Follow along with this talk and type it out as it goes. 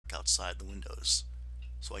look outside the windows,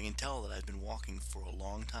 so I can tell that I've been walking for a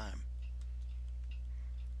long time.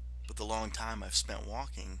 But the long time I've spent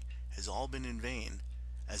walking has all been in vain,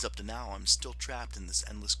 as up to now I'm still trapped in this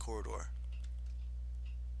endless corridor.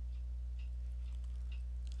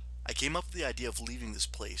 I came up with the idea of leaving this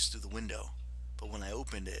place through the window, but when I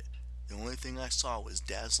opened it, the only thing I saw was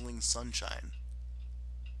dazzling sunshine.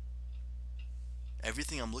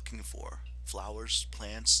 Everything I'm looking for, flowers,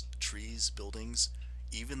 plants, trees, buildings,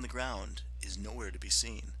 even the ground, is nowhere to be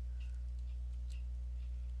seen.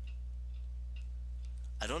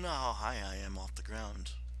 I don't know how high I am off the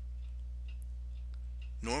ground.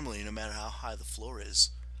 Normally, no matter how high the floor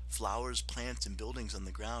is, flowers, plants, and buildings on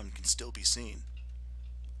the ground can still be seen.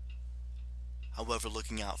 However,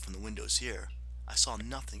 looking out from the windows here, I saw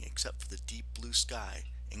nothing except for the deep blue sky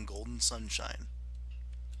and golden sunshine.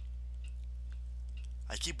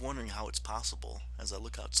 I keep wondering how it's possible as I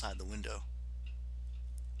look outside the window.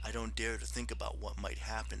 I don't dare to think about what might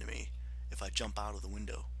happen to me if I jump out of the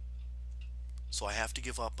window. So I have to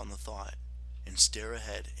give up on the thought and stare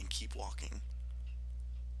ahead and keep walking.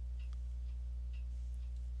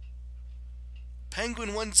 Penguin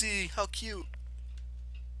onesie, how cute!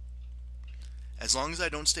 As long as I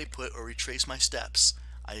don't stay put or retrace my steps,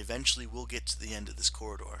 I eventually will get to the end of this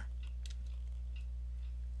corridor.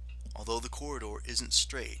 Although the corridor isn't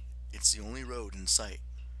straight, it's the only road in sight.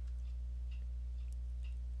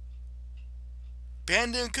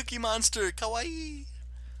 Panda and Cookie Monster, kawaii!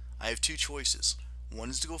 I have two choices. One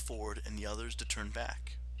is to go forward and the other is to turn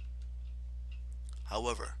back.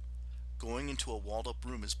 However, going into a walled up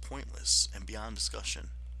room is pointless and beyond discussion.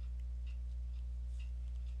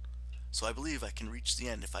 So I believe I can reach the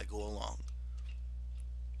end if I go along.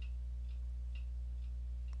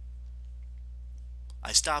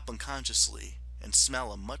 I stop unconsciously and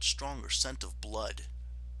smell a much stronger scent of blood.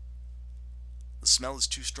 The smell is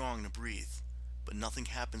too strong to breathe, but nothing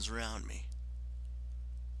happens around me.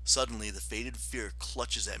 Suddenly, the faded fear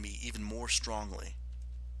clutches at me even more strongly.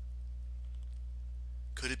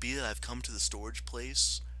 Could it be that I've come to the storage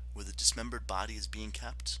place where the dismembered body is being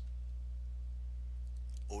kept?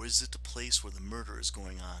 Or is it the place where the murder is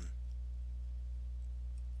going on?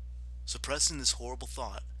 Suppressing this horrible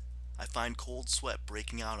thought, I find cold sweat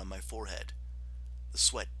breaking out on my forehead. The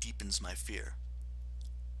sweat deepens my fear.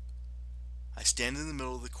 I stand in the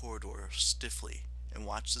middle of the corridor stiffly and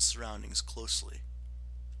watch the surroundings closely.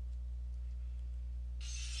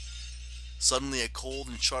 Suddenly, a cold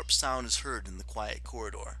and sharp sound is heard in the quiet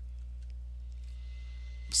corridor.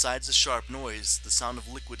 Besides the sharp noise, the sound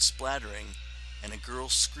of liquid splattering and a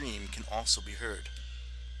girl's scream can also be heard.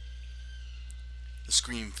 The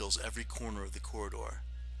scream fills every corner of the corridor.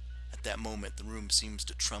 At that moment, the room seems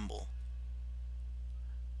to tremble.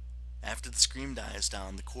 After the scream dies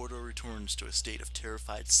down, the corridor returns to a state of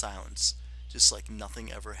terrified silence, just like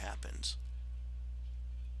nothing ever happened.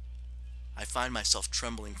 I find myself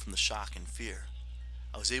trembling from the shock and fear.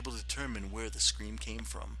 I was able to determine where the scream came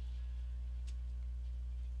from.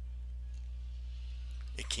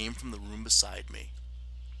 It came from the room beside me.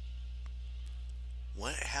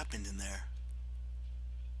 What happened in there?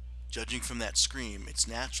 Judging from that scream, it's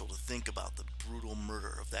natural to think about the brutal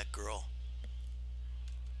murder of that girl.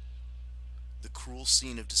 The cruel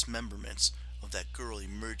scene of dismemberment of that girl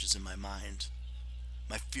emerges in my mind.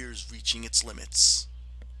 My fear is reaching its limits.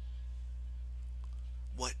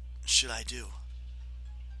 What should I do?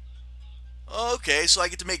 Okay, so I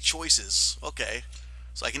get to make choices. Okay.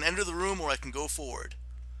 So I can enter the room or I can go forward.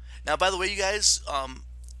 Now, by the way, you guys,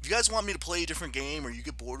 if you guys want me to play a different game or you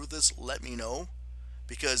get bored with this, let me know.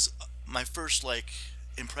 Because my first,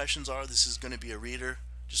 impressions are this is going to be a reader.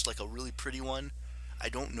 Just like a really pretty one. I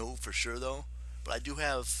don't know for sure, though. But I do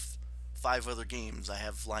have 5 other games I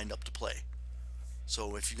have lined up to play.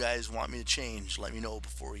 So if you guys want me to change, let me know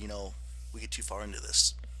before, we get too far into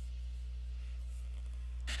this.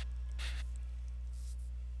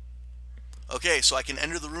 Okay, so I can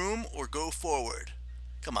enter the room or go forward.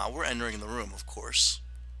 Come on, we're entering the room, of course.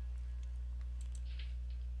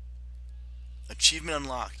 Achievement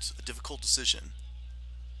unlocked, a difficult decision.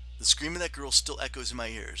 The scream of that girl still echoes in my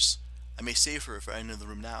ears. I may save her if I enter the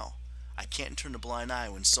room now. I can't turn a blind eye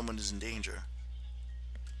when someone is in danger.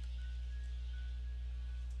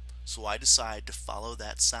 So I decide to follow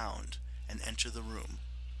that sound and enter the room.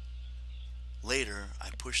 Later, I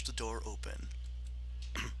push the door open.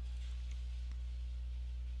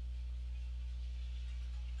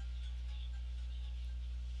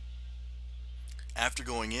 After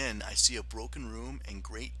going in, I see a broken room and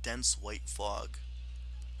great dense white fog.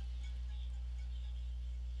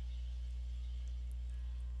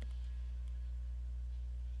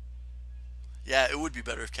 Yeah, it would be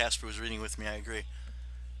better if Casper was reading with me, I agree.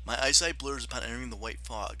 My eyesight blurs upon entering the white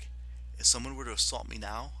fog. If someone were to assault me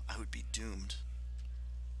now, I would be doomed.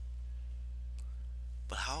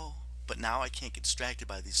 But how? But now I can't get distracted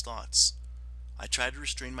by these thoughts. I try to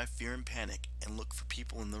restrain my fear and panic and look for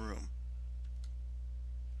people in the room.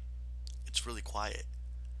 It's really quiet.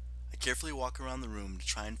 I carefully walk around the room to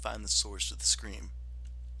try and find the source of the scream.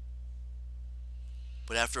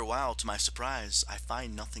 But after a while, to my surprise, I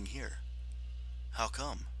find nothing here. How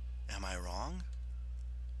come? Am I wrong?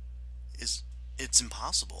 It's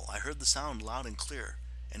impossible. I heard the sound loud and clear,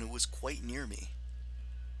 and it was quite near me.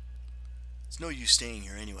 It's no use staying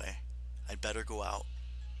here anyway. I'd better go out.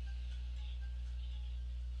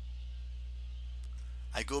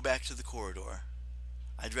 I go back to the corridor.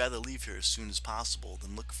 I'd rather leave here as soon as possible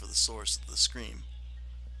than look for the source of the scream.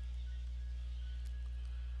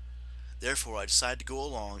 Therefore, I decide to go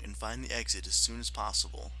along and find the exit as soon as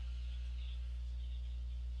possible.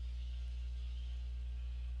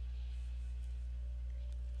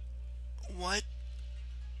 What?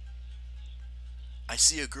 I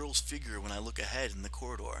see a girl's figure when I look ahead in the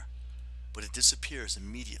corridor, but it disappears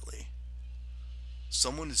immediately.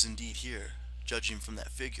 Someone is indeed here. Judging from that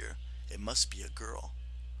figure, it must be a girl.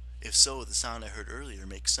 If so, the sound I heard earlier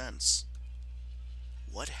makes sense.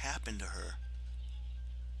 What happened to her?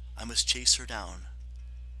 I must chase her down.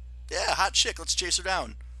 Yeah, hot chick, let's chase her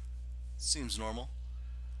down. Seems normal.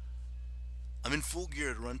 I'm in full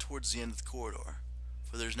gear to run towards the end of the corridor,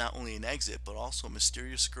 for there's not only an exit, but also a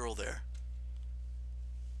mysterious girl there.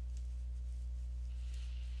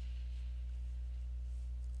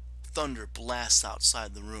 Thunder blasts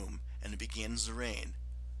outside the room, and it begins to rain.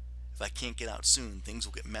 If I can't get out soon, things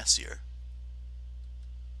will get messier.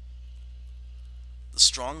 The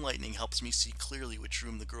strong lightning helps me see clearly which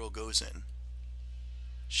room the girl goes in.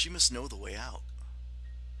 She must know the way out.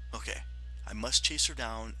 Okay, I must chase her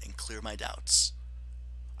down and clear my doubts.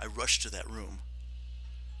 I rush to that room.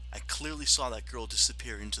 I clearly saw that girl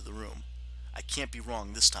disappear into the room. I can't be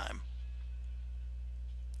wrong this time.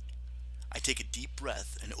 I take a deep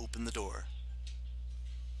breath and open the door.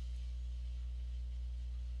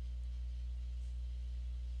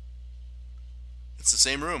 It's the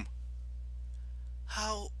same room.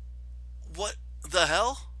 How? What the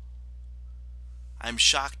hell? I'm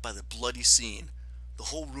shocked by the bloody scene. The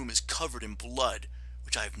whole room is covered in blood,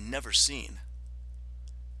 which I have never seen.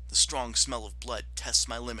 The strong smell of blood tests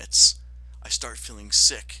my limits. I start feeling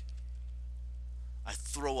sick. I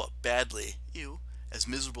throw up badly. Ew. As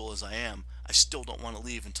miserable as I am, I still don't want to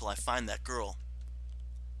leave until I find that girl.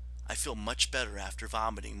 I feel much better after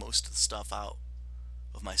vomiting most of the stuff out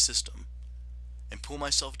of my system, and pull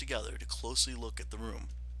myself together to closely look at the room.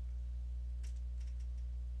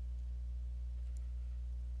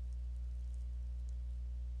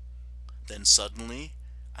 Then suddenly,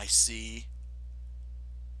 I see...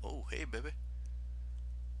 Oh, hey, baby.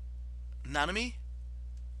 Nanami?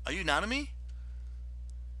 Are you Nanami?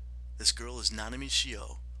 This girl is Nanami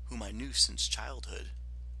Shio, whom I knew since childhood.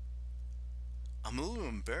 I'm a little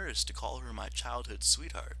embarrassed to call her my childhood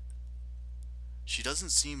sweetheart. She doesn't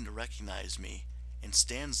seem to recognize me and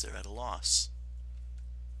stands there at a loss.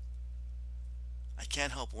 I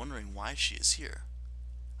can't help wondering why she is here.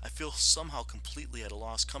 I feel somehow completely at a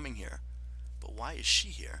loss coming here, but why is she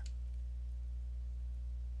here?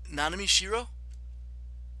 Nanami Shiro?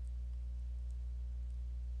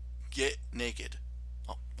 Get naked.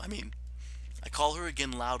 Oh, I call her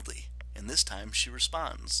again loudly, and this time she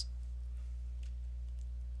responds.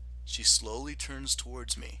 She slowly turns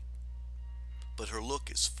towards me, but her look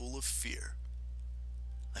is full of fear.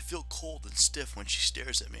 I feel cold and stiff when she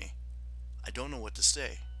stares at me. I don't know what to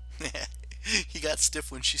say. He got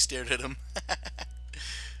stiff when she stared at him.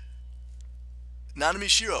 Nanami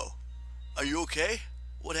Shiro, are you okay?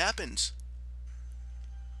 What happened?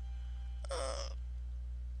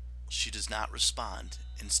 She does not respond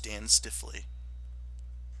and stands stiffly.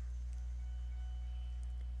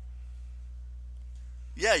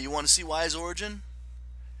 Yeah, you want to see Y's origin?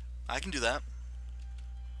 I can do that.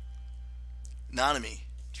 Nanami,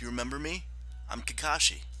 do you remember me? I'm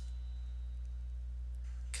Kakashi.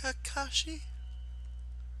 Kakashi?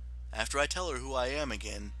 After I tell her who I am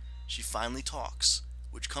again, she finally talks,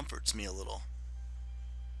 which comforts me a little.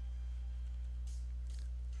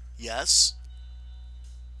 Yes?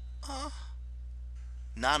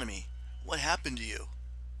 Nanami, what happened to you?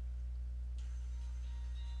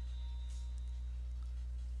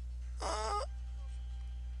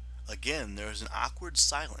 Again, there is an awkward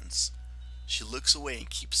silence. She looks away and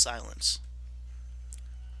keeps silence.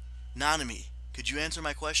 Nanami, could you answer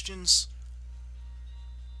my questions?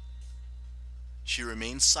 She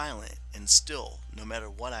remains silent and still, no matter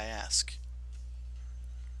what I ask.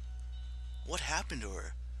 What happened to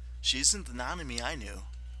her? She isn't the Nanami I knew.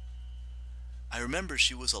 I remember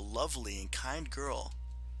she was a lovely and kind girl.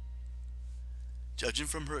 Judging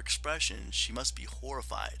from her expression, she must be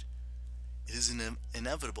horrified. It is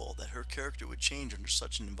inevitable that her character would change under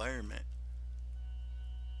such an environment.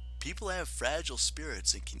 People have fragile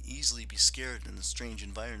spirits and can easily be scared in a strange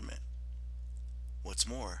environment. What's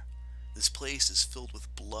more, this place is filled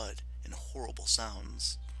with blood and horrible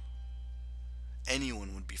sounds.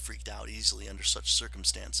 Anyone would be freaked out easily under such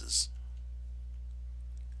circumstances.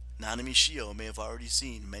 Nanami Shio may have already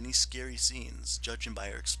seen many scary scenes, judging by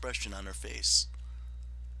her expression on her face.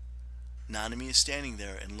 Nanami is standing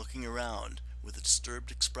there and looking around with a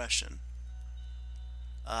disturbed expression.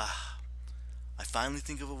 I finally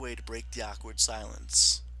think of a way to break the awkward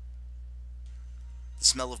silence. The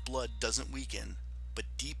smell of blood doesn't weaken, but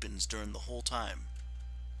deepens during the whole time.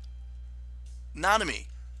 Nanami!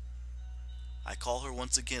 I call her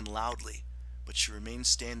once again loudly, but she remains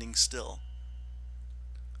standing still.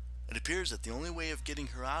 It appears that the only way of getting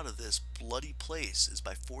her out of this bloody place is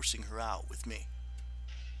by forcing her out with me.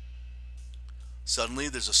 Suddenly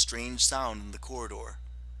there's a strange sound in the corridor.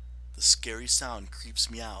 The scary sound creeps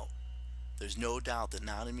me out. There's no doubt that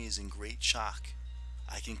Nanami is in great shock.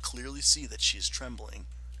 I can clearly see that she is trembling.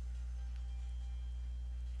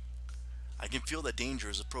 I can feel that danger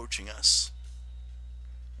is approaching us.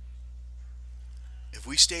 If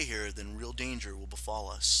we stay here, then real danger will befall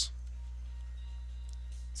us.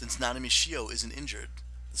 Since Nanami Shio isn't injured,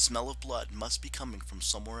 the smell of blood must be coming from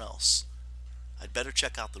somewhere else. I'd better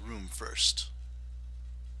check out the room first.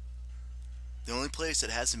 The only place that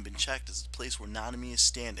hasn't been checked is the place where Nanami is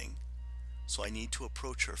standing, so I need to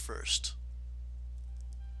approach her first.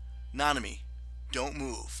 Nanami, don't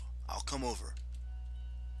move. I'll come over.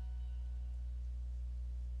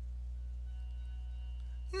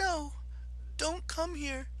 No, don't come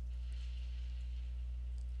here.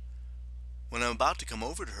 When I'm about to come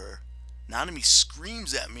over to her, Nanami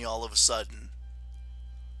screams at me all of a sudden.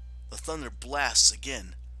 The thunder blasts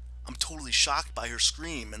again. I'm totally shocked by her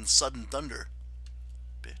scream and the sudden thunder.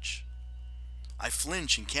 Bitch. I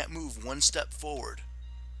flinch and can't move one step forward.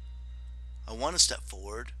 I want to step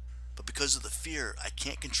forward, but because of the fear, I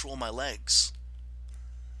can't control my legs.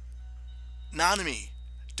 Nanami,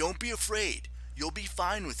 don't be afraid. You'll be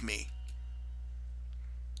fine with me.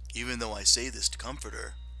 Even though I say this to comfort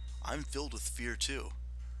her, I'm filled with fear too.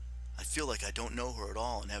 I feel like I don't know her at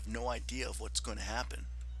all and have no idea of what's going to happen.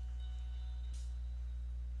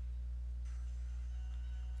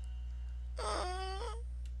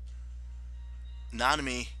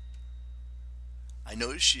 Nanami. I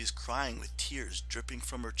notice she is crying with tears dripping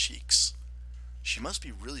from her cheeks. She must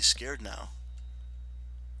be really scared now.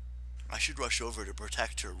 I should rush over to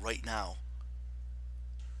protect her right now.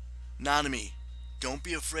 Nanami, don't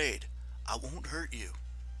be afraid. I won't hurt you.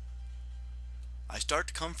 I start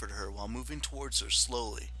to comfort her while moving towards her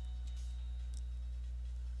slowly.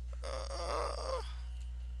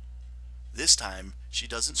 This time, she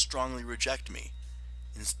doesn't strongly reject me.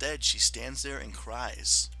 Instead, she stands there and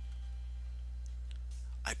cries.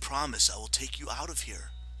 I promise I will take you out of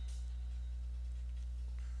here.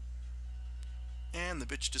 And the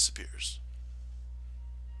bitch disappears.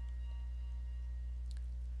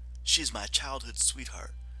 She's my childhood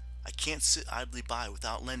sweetheart. I can't sit idly by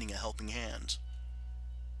without lending a helping hand.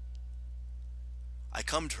 I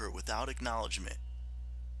come to her without acknowledgement.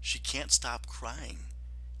 She can't stop crying,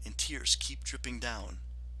 and tears keep dripping down.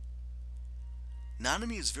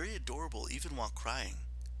 Nanami is very adorable even while crying.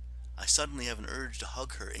 I suddenly have an urge to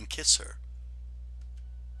hug her and kiss her.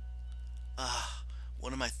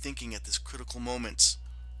 What am I thinking at this critical moment?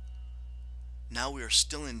 Now we are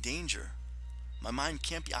still in danger. My mind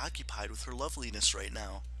can't be occupied with her loveliness right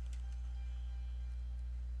now.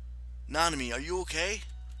 Nanami, are you okay?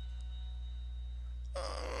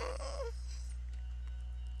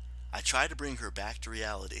 I try to bring her back to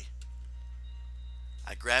reality.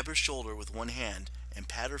 I grab her shoulder with one hand and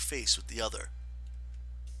pat her face with the other.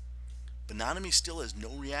 But Nanami still has no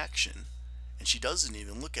reaction, and she doesn't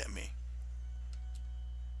even look at me.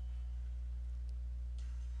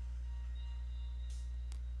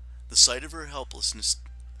 The sight of her helplessness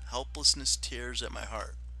tears at my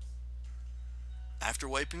heart. After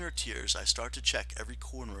wiping her tears, I start to check every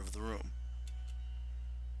corner of the room.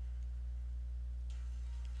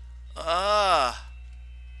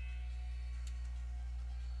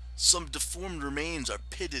 Some deformed remains are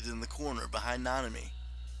pitted in the corner behind Nanami.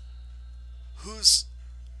 Whose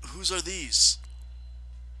are these?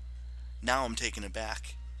 Now I'm taken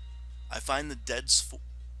aback. I find the dead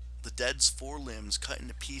the dead's four limbs cut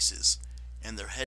into pieces and their head